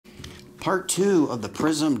Part 2 of the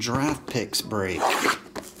Prizm draft picks break.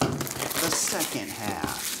 The second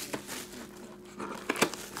half.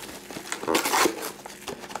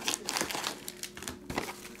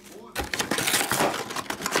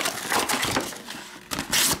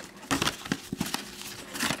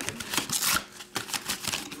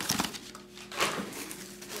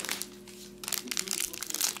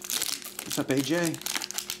 What's up, AJ?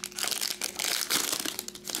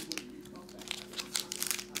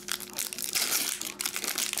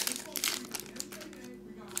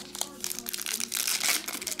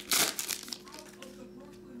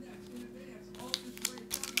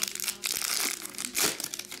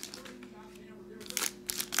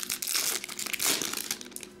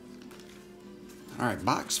 All right,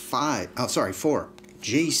 box 5. Oh, sorry, 4.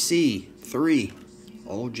 JC 3.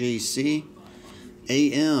 Old JC.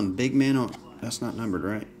 AM, big man on. That's not numbered,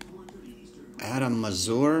 right? Adam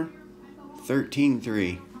Mazur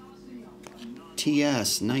 13-3.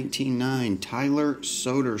 TS 19-9. Tyler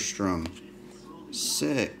Soderstrom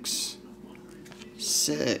 6.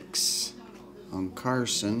 6 on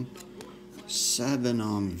Carson. 7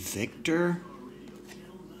 on Victor.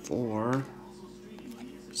 4.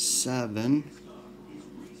 7.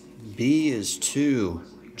 B is 2.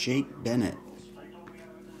 Jake Bennett.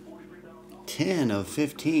 10 of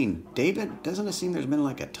 15. David, doesn't it seem there's been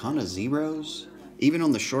like a ton of zeros? Even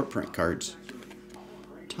on the short print cards.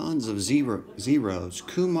 Tons of zeros.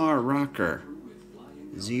 Kumar Rocker.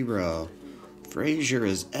 0. Frazier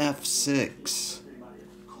is F6.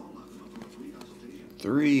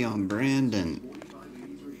 3 on Brandon.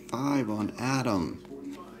 5 on Adam.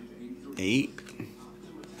 8.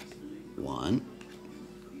 1.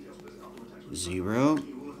 0.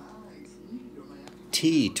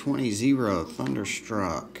 T20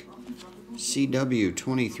 Thunderstruck.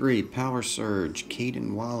 CW23 Power Surge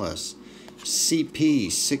Caden Wallace. CP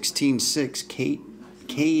 16-6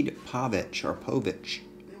 Cade Povich or Povich.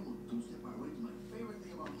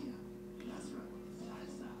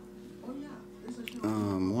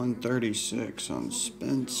 Um, 136 on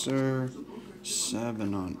Spencer.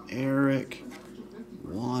 7 on Eric.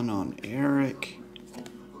 1 on Eric.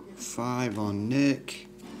 5 on Nick.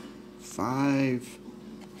 5.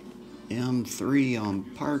 M3 on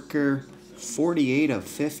Parker. 48 of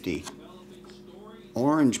 50.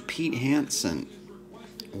 Orange Pete Hansen.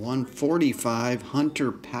 145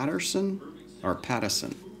 Hunter Patterson or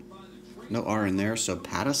Pattison. No R in there, so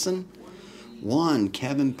Pattison. 1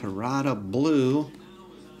 Kevin Parada Blue.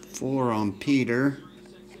 4 on Peter.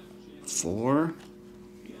 4.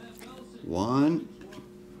 1.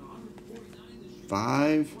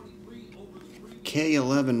 5.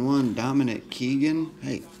 K11-1 Dominic Keegan.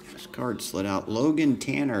 Hey, this card slid out. Logan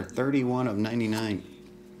Tanner, 31 of 99.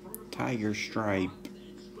 Tiger Stripe.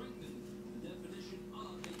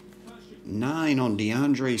 9 on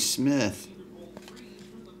DeAndre Smith.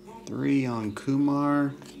 3 on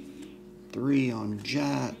Kumar. 3 on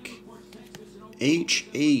Jack.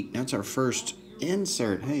 H8. That's our first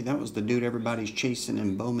insert. Hey, that was the dude everybody's chasing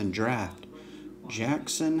in Bowman Draft.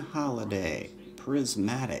 Jackson Holiday.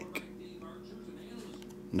 Prismatic.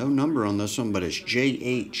 No number on this one, but it's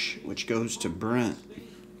JH, which goes to Brent.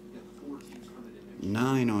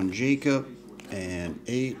 9 on Jacob and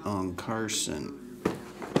 8 on Carson.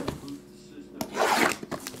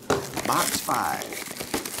 Box 5.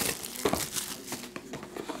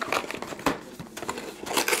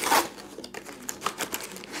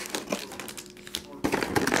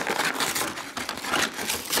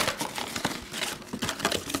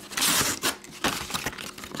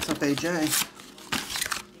 What's up, AJ?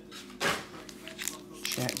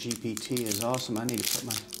 ChatGPT is awesome. I need to put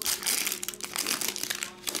my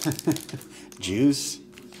juice.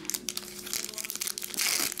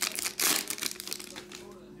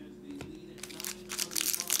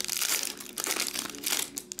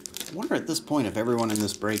 I wonder at this point if everyone in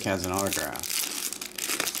this break has an autograph.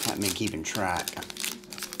 Haven't been keeping track.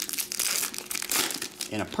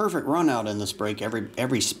 In a perfect run out in this break,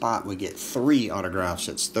 every spot we get 3 autographs.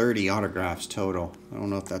 It's 30 autographs total. I don't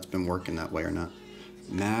know if that's been working that way or not.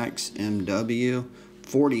 Max MW,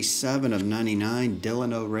 47 of 99.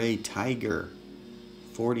 Dylan O'Ray Tiger,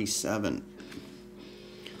 47.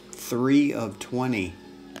 3 of 20.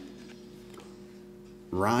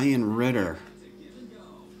 Ryan Ritter.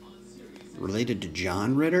 Related to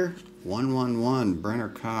John Ritter? 111. Brenner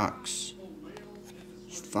Cox.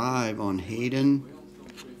 5 on Hayden.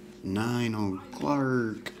 9 on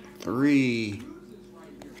Clark. 3.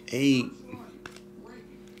 8.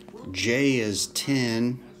 J is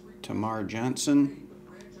 10, Tamar Johnson.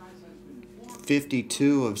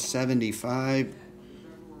 52 of 75,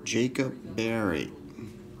 Jacob Berry.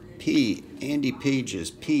 P. Andy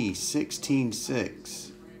Pages, P.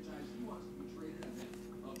 16-6.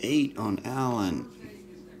 8 on Allen.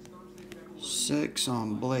 6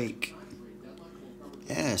 on Blake.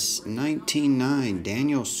 S. 19-9.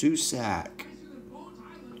 Daniel Susak.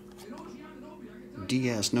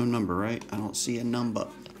 DS, no number, right? I don't see a number.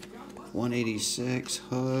 186,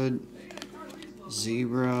 Hood.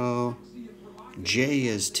 0. J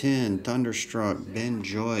is 10, Thunderstruck, Ben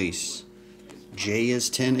Joyce. J is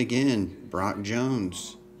 10 again, Brock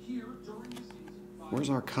Jones. Where's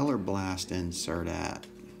our Color Blast insert at?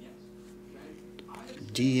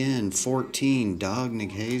 DN 14, Doug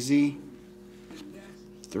Nikhazy.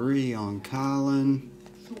 3 on Colin.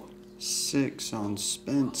 6 on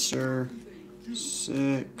Spencer.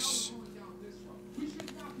 6.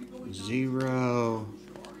 0.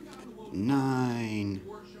 9.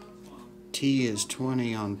 T is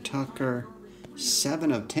 20 on Tucker.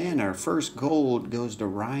 7 of 10. Our first gold goes to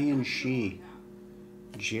Ryan Shee.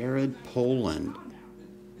 Jared Poland.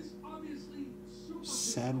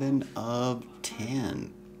 7 of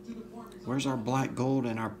 10. Where's our black gold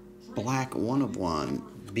and our black 1 of 1?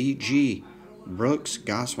 BG. Brooks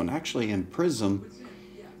Goswin. Actually, in Prizm,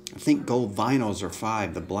 I think gold vinyls are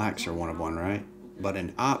 5. The blacks are 1 of 1, right? But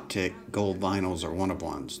in Optic, gold vinyls are 1 of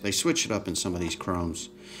 1s. They switch it up in some of these chromes.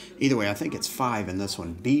 Either way, I think it's 5 in this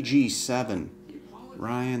one. BG 7.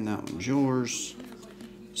 Ryan, that one's yours.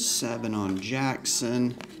 7 on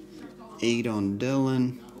Jackson. 8 on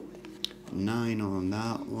Dylan. 9 on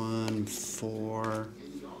that one. 4.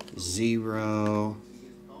 0.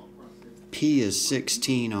 P is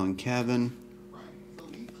 16 on Kevin.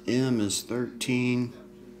 M is 13.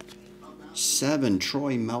 7,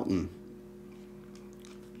 Troy Melton.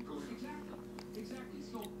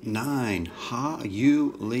 9, Ha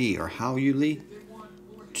Yu Lee or How You Lee.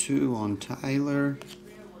 2 on Tyler.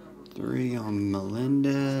 3 on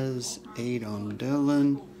Melendez. 8 on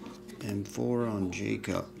Dylan. And 4 on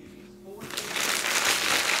Jacob.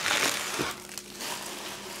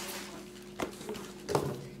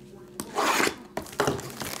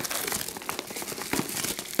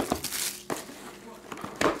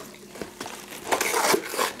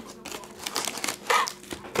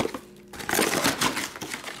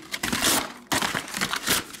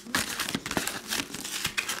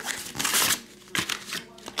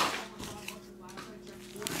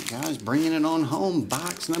 Guys, bringing it on home,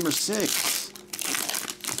 box number 6.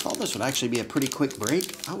 I thought this would actually be a pretty quick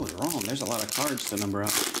break. I was wrong. There's a lot of cards to number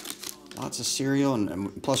up. Lots of cereal,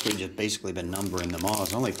 and plus we've just basically been numbering them all.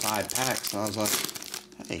 It's only 5 packs, so I was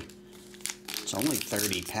like, hey, it's only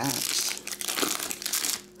 30 packs.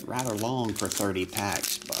 Rather long for 30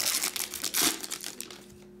 packs, but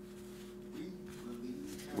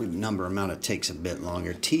we number them out, it takes a bit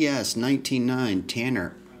longer. TS 19-9,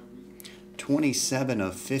 Tanner. 27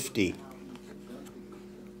 of 50.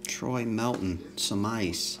 Troy Melton, some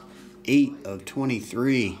ice. 8 of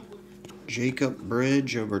 23. Jacob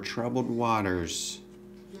Bridge over Troubled Waters.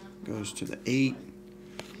 Goes to the 8.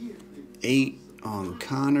 8 on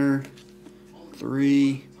Connor.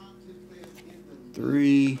 3.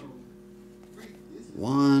 3.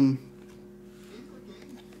 1.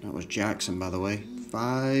 That was Jackson, by the way.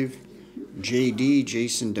 5. JD,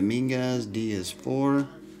 Jason Dominguez. D is 4.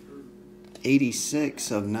 86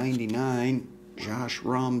 of 99, Josh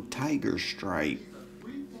Rum, Tiger Stripe.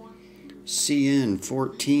 CN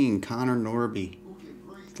 14, Connor Norby.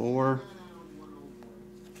 4.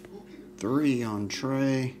 3 on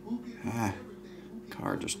Trey.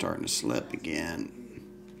 Cards are starting to slip again.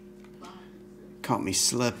 Caught me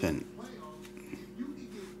slipping.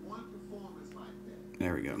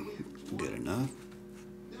 There we go. Good enough.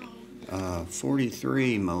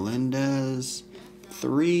 43, Melendez.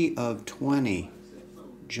 3 of 20.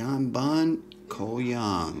 John Bunn, Cole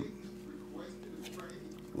Young.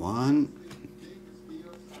 1.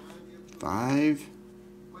 5.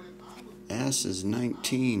 S is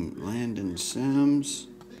 19. Landon Sims.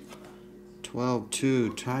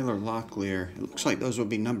 12-2. Tyler Locklear. It looks like those will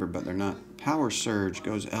be numbered, but they're not. Power Surge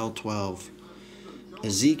goes L12.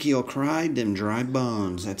 Ezekiel Cried, Them Dry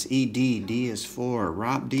Bones. That's ED. D is 4.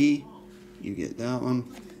 Rob D, you get that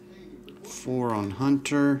one. 4 on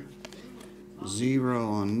Hunter. 0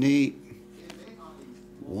 on Nate.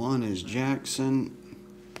 1 is Jackson.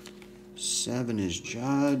 7 is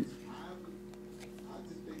Judd.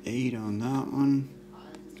 8 on that one.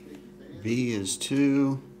 B is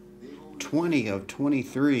 2. 20 of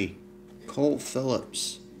 23. Colt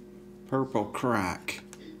Phillips. Purple Crack.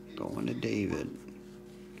 Going to David.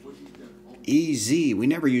 EZ. We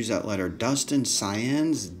never use that letter. Dustin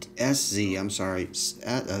SZ. I'm sorry.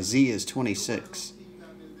 Z is 26.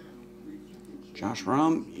 Josh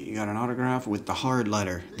Rum, you got an autograph with the hard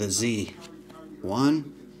letter, the Z.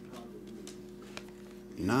 1,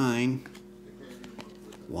 9,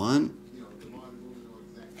 1,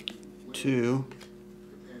 2,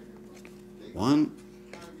 1.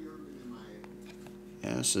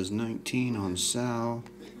 S is 19 on Sal.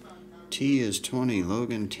 T is 20,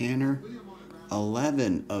 Logan Tanner.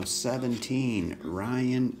 11 of 17,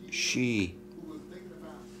 Ryan Shee.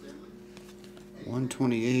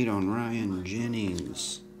 128 on Ryan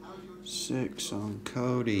Jennings. 6 on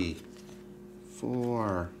Cody.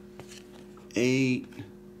 4, 8,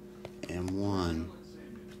 and 1.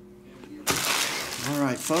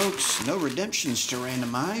 Alright folks, no redemptions to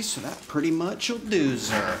randomize, so that pretty much will do,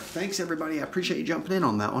 sir. Thanks everybody, I appreciate you jumping in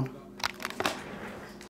on that one.